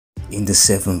In the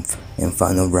 7th and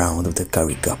final round of the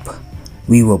Currie Cup,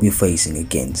 we will be facing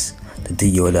against the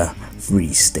Toyota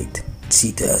Freestate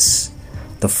Cheetahs,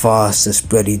 the fastest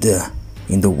predator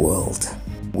in the world.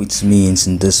 Which means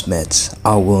in this match,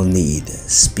 I will need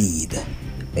speed,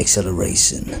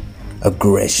 acceleration,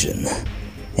 aggression,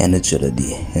 and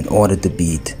agility in order to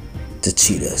beat the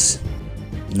Cheetahs.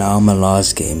 Now in my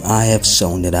last game, I have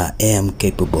shown that I am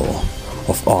capable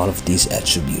of all of these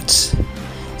attributes.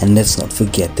 And let's not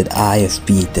forget that I have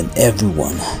beaten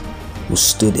everyone who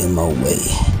stood in my way.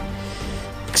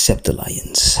 Except the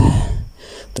lions.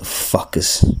 The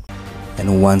fuckers.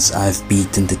 And once I've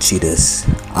beaten the Cheetahs,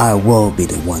 I will be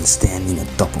the one standing on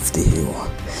top of the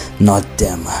hill. Not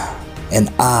them. And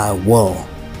I will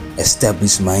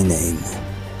establish my name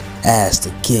as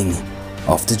the king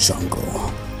of the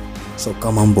jungle. So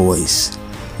come on boys,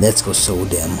 let's go show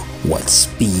them what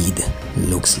speed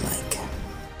looks like.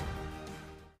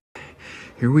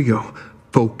 Here we go.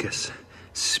 Focus.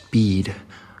 Speed.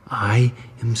 I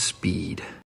am speed.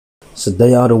 So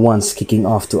they are the ones kicking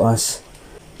off to us.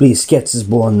 Please catch this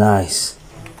ball nice.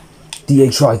 TA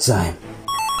Trytime.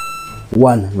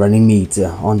 1 running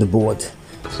meter on the board.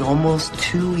 It's almost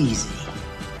too easy.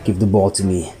 Give the ball to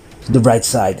me. To the right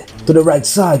side. To the right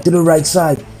side. To the right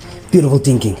side. Beautiful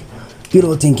thinking.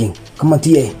 Beautiful thinking. Come on,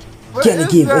 TA. Can he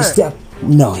give a step?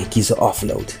 No, he gives an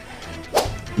offload.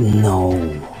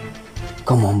 No.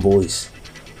 Come on, boys.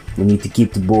 We need to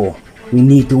keep the ball. We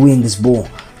need to win this ball.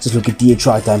 Just look at TA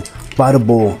Trytime by the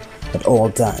ball at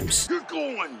all times. You're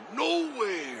going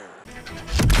nowhere.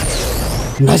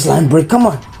 Nice line break. Come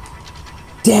on.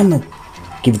 Damn it.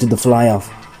 Give it to the fly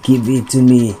off. Give it to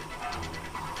me.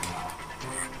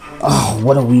 Oh,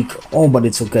 what a weak. Oh, but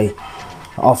it's okay.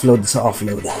 Offload is an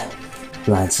offload.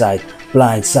 Blind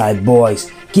side,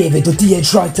 boys. Give it to TA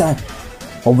Trytime.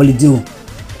 What will he do?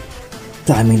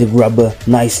 Timing the grubber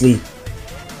nicely.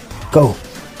 Go,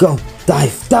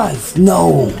 dive.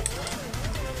 No.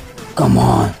 Come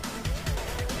on.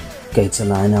 Okay, it's a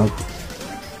line out.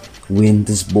 Win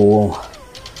this ball.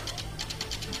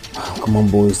 Come on,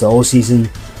 boys. The whole season,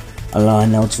 our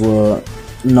line outs were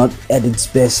not at its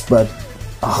best, but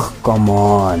come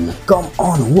on.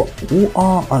 Who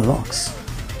are our locks?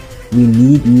 We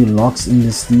need new locks in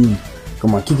this team.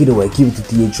 Come on, kick it away. Give it to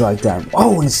TA Trytime.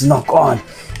 Oh, and it's knock on.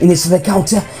 And it's a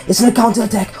counter. It's a counter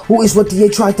attack. Who is with TA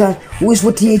Trytime? Who is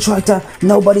with TA Trytime?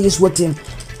 Nobody is with him.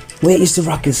 Where is the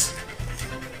ruckus?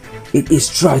 It is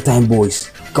Trytime,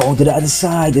 boys. Go to the other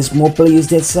side. There's more players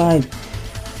that side.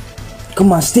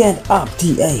 Come on, stand up,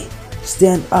 TA.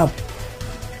 Stand up.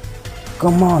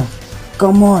 Come on.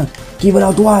 Give it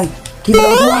out wide.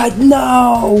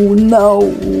 No.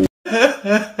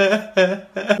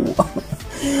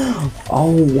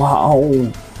 Oh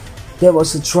wow, there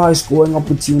was a try scoring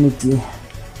opportunity.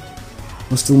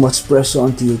 Was too much pressure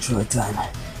on TA Trytime.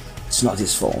 It's not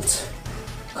his fault.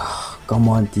 Come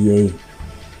on, TA.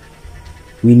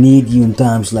 We need you in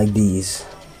times like these.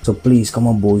 So please, come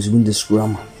on, boys, win the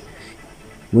scrum.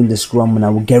 Win the scrum, and I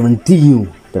will guarantee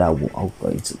you that I will.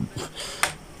 Okay,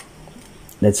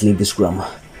 let's leave the scrum.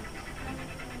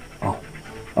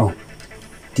 Oh.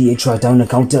 TA Trytime the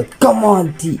counter. Come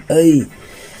on, TA.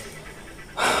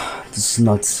 This is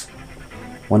not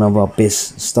one of our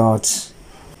best starts,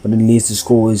 but at least the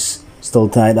score is still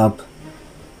tied up.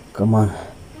 Come on,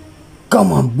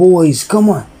 boys. Come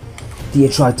on. TA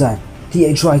Trytime.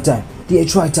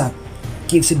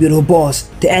 Gives a beautiful pass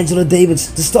to Angelo Davids,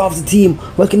 the star of the team.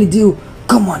 What can he do?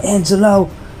 Come on, Angelo.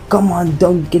 Come on,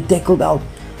 don't get tackled out.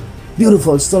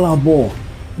 Beautiful. It's still our ball.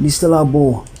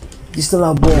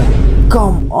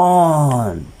 Come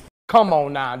on. Come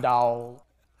on now, dawg.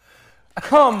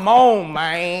 Come on,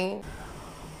 man.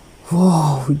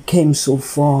 Whoa, we came so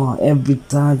far every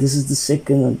time. This is the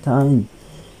second time.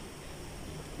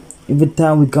 Every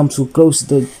time we come so close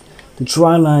to the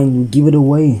try line, we give it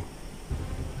away.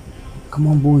 Come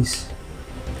on, boys.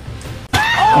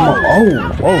 Come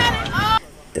on. Oh.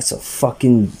 That's a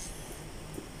fucking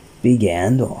big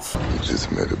handoff. You just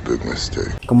made a big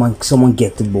mistake. Come on, someone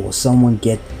get the ball. Someone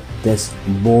get this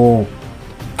ball.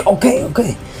 Okay.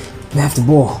 We have the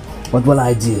ball. What will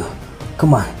I do?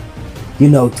 Come on. You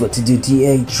know what to do,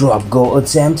 TA. Drop goal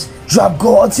attempt.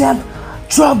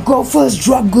 First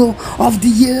drop goal of the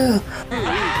year.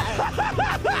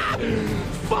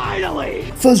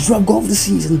 Finally! First drop goal of the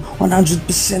season.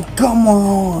 100%. Come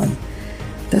on.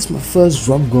 That's my first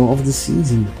drop goal of the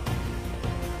season.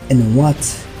 And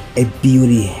what a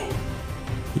beauty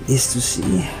it is to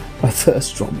see. My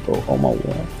first drop goal on my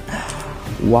wall.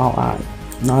 Wow,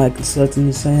 now I can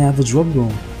certainly say I have a drop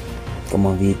goal. Come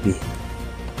on, VP.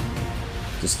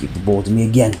 Just give the ball to me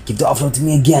again. Give the offload to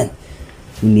me again.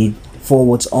 We need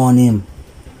forwards on him.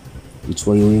 Which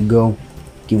way will we go?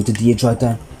 Give it to TA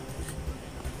Trytime.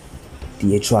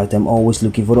 TA Trytime always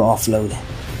looking for the offload.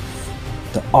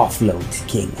 The offload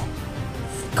king.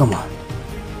 Come on.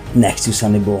 Next to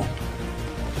Sunny Ball.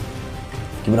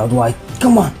 Give it out wide.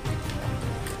 Come on.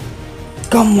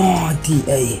 Come on,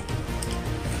 TA.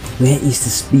 Where is the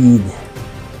speed?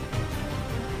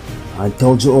 I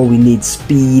told you all we need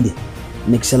speed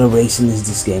and acceleration is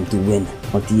this game to win.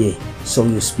 But TA, show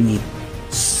your speed.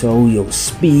 Show your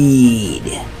speed.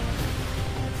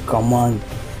 Come on.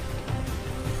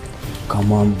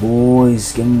 Come on,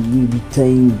 boys. Can we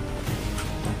retain?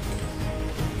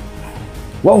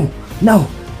 Whoa. No.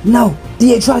 No.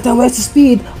 TA Trytime, where's the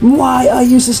speed? Why are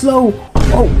you so slow?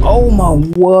 Oh my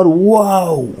word.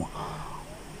 Whoa.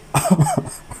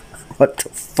 What the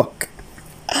fuck?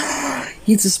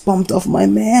 He just bumped off my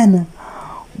man.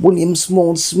 William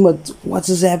Small Smith. What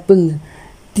has happened?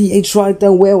 TA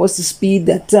Trytime, where was the speed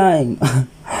that time?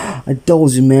 I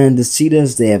told you, man, the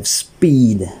Cheetahs, they have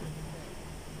speed.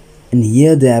 And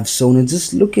here they have Sona.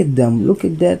 Just look at them. Look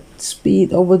at that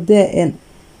speed over there. And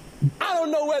I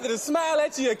don't know whether to smile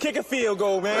at you or kick a field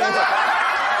goal, man.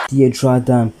 TA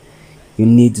Trytime, you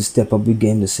need to step up your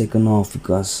game the second half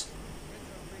because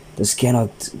this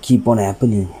cannot keep on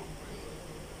happening.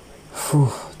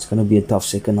 Whew, it's gonna be a tough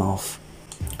second half.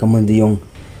 Come on, De Jong.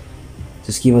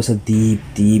 Just give us a deep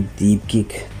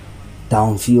kick.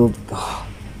 Downfield. Oh,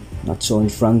 not so in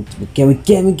front. But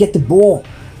can we get the ball?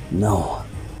 No.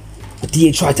 But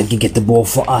TA Trytime can get the ball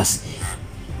for us.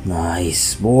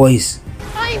 Nice, boys.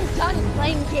 I'm done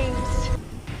playing games.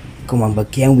 Come on,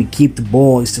 but can we keep the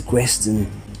ball is the question.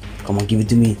 Come on, give it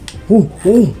to me. Ooh,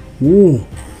 ooh, ooh.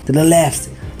 To the left.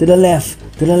 To the left.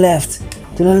 To the left.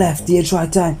 To the left. TA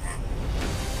Trytime.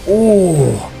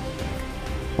 Oh.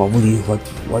 What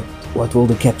will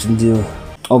the captain do?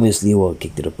 Obviously he will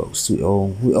kick to the post. We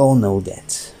all know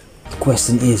that. The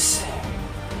question is,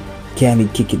 can we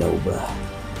kick it over?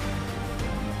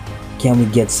 Can we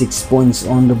get 6 points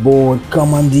on the board?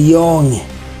 Come on, De Jong.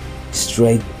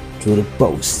 Straight to the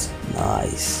post.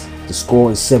 Nice. The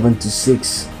score is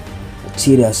 7-6. The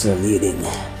Cheetahs are leading,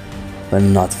 but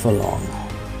not for long.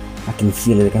 I can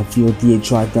feel it. I can feel TA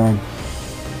Trytime.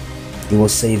 They will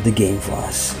save the game for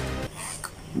us.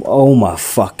 Oh my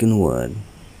fucking word.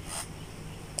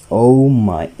 Oh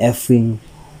my effing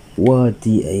word,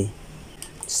 TA.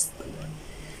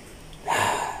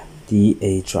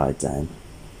 TA Trytime.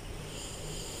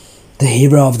 The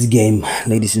hero of the game,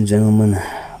 ladies and gentlemen.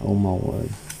 Oh my word.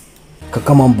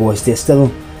 Come on, boys. There's still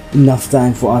enough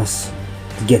time for us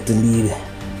to get the lead.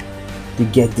 To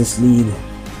get this lead.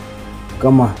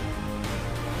 Come on.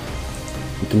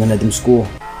 We can let them score.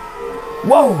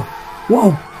 Whoa!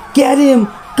 Whoa! Get him!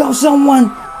 Go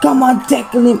someone! Come on,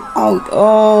 tackle him out!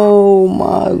 Oh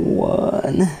my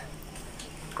word!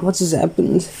 What has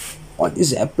happened? What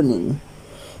is happening?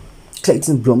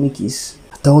 Clayton Bromwickies.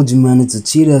 I told you, man, it's the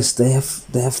Cheetahs. They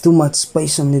have too much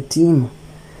space on the team.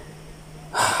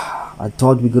 I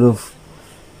thought we could have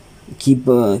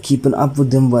keeping up with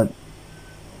them, but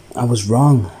I was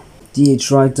wrong. TA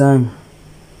Trytime,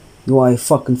 you are a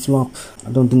fucking flop. I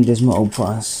don't think there's more hope for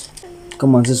us.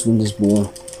 Come on, just win this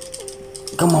ball.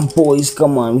 Come on, boys,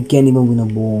 come on. We can't even win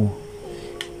a ball.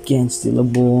 Can't steal a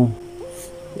ball.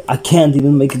 I can't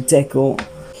even make a tackle.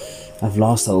 I've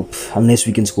lost hope. Unless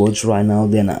we can score it right now,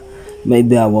 then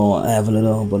maybe I will have a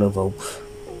little bit of hope.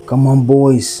 Come on,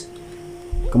 boys.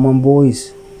 Come on,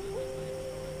 boys.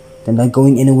 They're not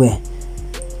going anywhere.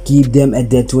 Keep them at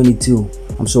their 22.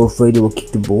 I'm so afraid they will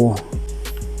kick the ball.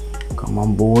 Come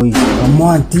on, boys. Come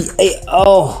on, TA.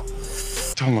 Oh.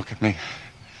 Don't look at me.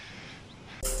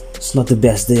 It's not the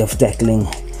best day of tackling,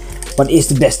 but it's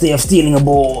the best day of stealing a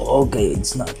ball. Okay,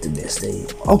 it's not the best day.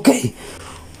 Okay.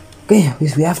 Okay,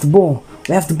 we have the ball.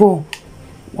 We have the ball.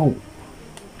 Whoa.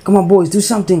 Come on, boys. Do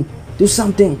something. Do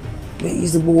something. Where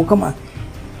is the ball? Come on.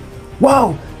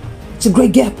 Wow. It's a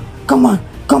great gap. Come on.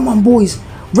 Come on, boys.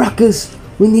 Ruckers.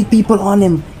 We need people on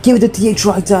him. Give it to TA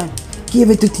Trytime. Give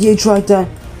it to TA Trytime.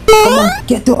 Come on.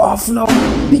 Get the offload.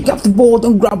 Pick up the ball.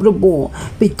 Don't grab the ball.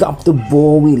 Pick up the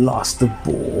ball. We lost the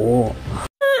ball.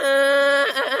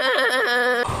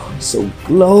 So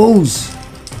close.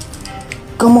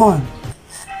 Come on.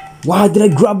 Why did I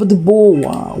grab the ball?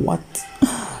 Wow, what?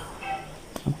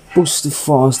 I pushed too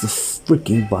fast the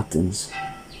freaking buttons.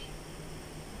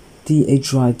 TA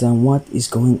Trytime, what is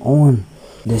going on?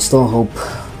 There's still hope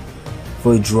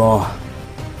for a draw.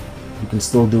 We can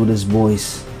still do this,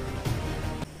 boys.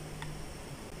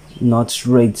 Not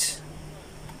straight.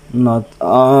 Not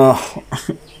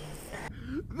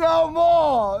No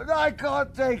more! I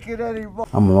can't take it anymore.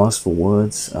 I'm lost for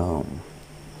words.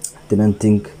 didn't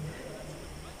think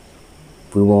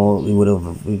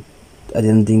I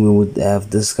didn't think we would have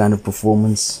this kind of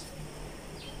performance.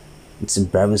 It's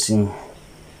embarrassing.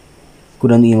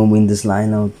 Couldn't even win this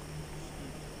line out.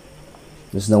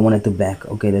 There's no one at the back.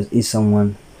 Okay, there is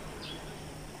someone.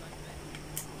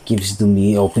 Gives it to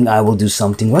me open. I will do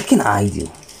something. What can I do?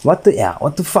 What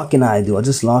the fuck can I do? I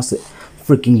just lost the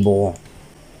freaking ball.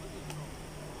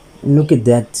 Look at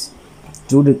that.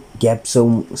 Through the gap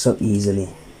so easily.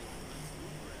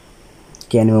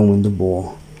 Can't even win the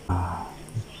ball.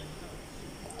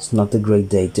 It's not a great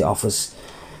day to office.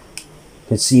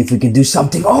 Let's see if we can do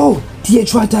something. Oh! TA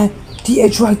Trytime! TA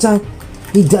Trytime!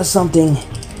 He does something.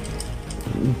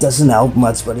 It doesn't help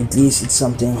much, but at least it's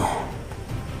something.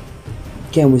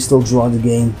 Can we still draw the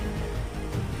game?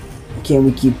 Can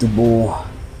we keep the ball?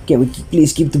 Can we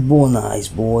please keep the ball? Nice,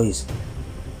 boys.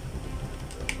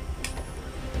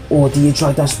 Oh, TA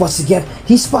Trytime spots the gap.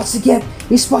 He spots the gap.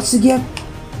 He spots the gap.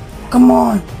 Come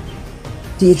on.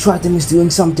 TA Trytime is doing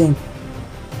something.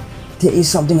 There is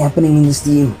something happening in this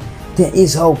team. There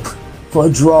is hope for a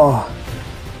draw.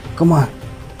 Come on.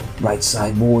 Right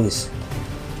side, boys.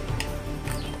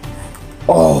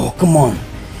 Oh, come on.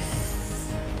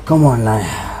 Come on,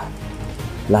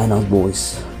 line out,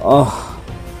 boys. Oh,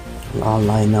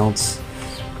 line outs.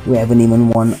 We haven't even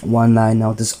won one line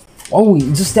out. Oh, he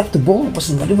just stepped the ball.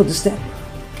 Wasn't ready for the step.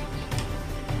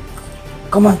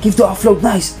 Come on, give the offload.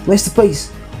 Nice. Where's the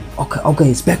pace? Okay,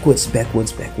 it's backwards.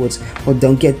 Oh,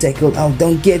 don't get tackled out.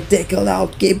 Don't get tackled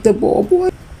out. Keep the ball,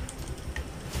 boy.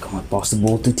 Come on, pass the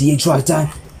ball to TA Trytime.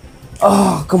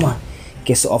 Oh, come on.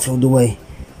 Gets the offload away.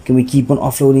 Can we keep on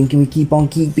offloading? Can we keep on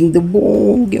keeping the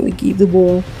ball? Can we keep the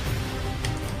ball?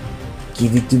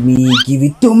 Give it to me. Give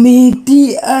it to me.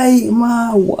 TA,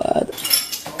 my word.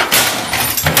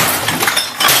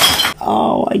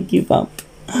 Oh, I give up.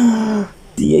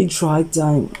 TA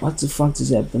Trytime. What the fuck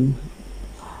just happened?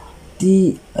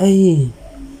 TA.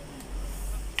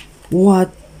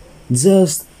 What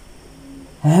just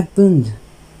happened?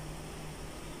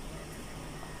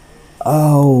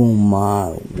 Oh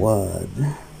my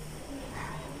word.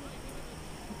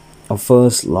 Our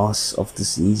first loss of the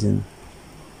season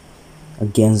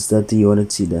against the TA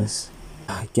Cheetahs.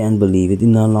 I can't believe it.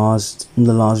 In the last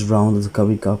round of the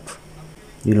Currie Cup,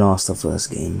 we lost our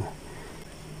first game.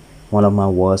 One of my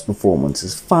worst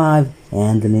performances. 5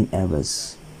 handling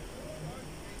errors.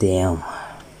 Damn.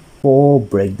 4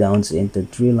 breakdowns into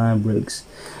 3 line breaks.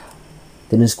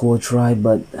 Didn't score a try,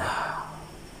 but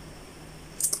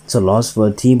it's a loss for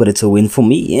a team, but it's a win for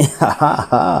me.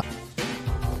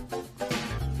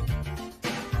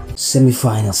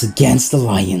 Semi-finals against the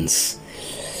Lions.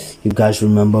 You guys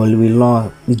remember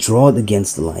we drawed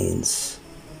against the Lions.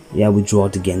 Yeah, we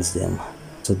drawed against them.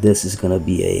 So this is gonna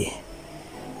be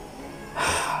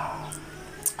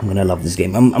I'm gonna love this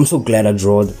game. I'm so glad I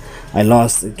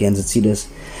lost against the Cheetahs.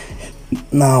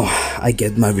 Now I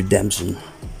get my redemption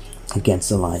against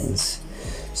the Lions.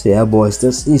 So yeah, boys,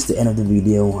 this is the end of the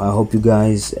video. I hope you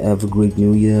guys have a great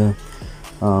new year.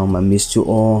 I missed you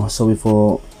all. Sorry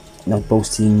for not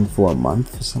posting for a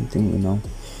month or something, you know.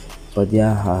 But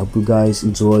yeah, I hope you guys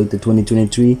enjoyed the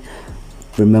 2023.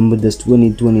 Remember, this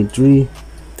 2023,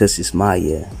 this is my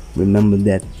year. Remember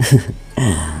that.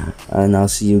 And I'll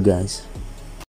see you guys.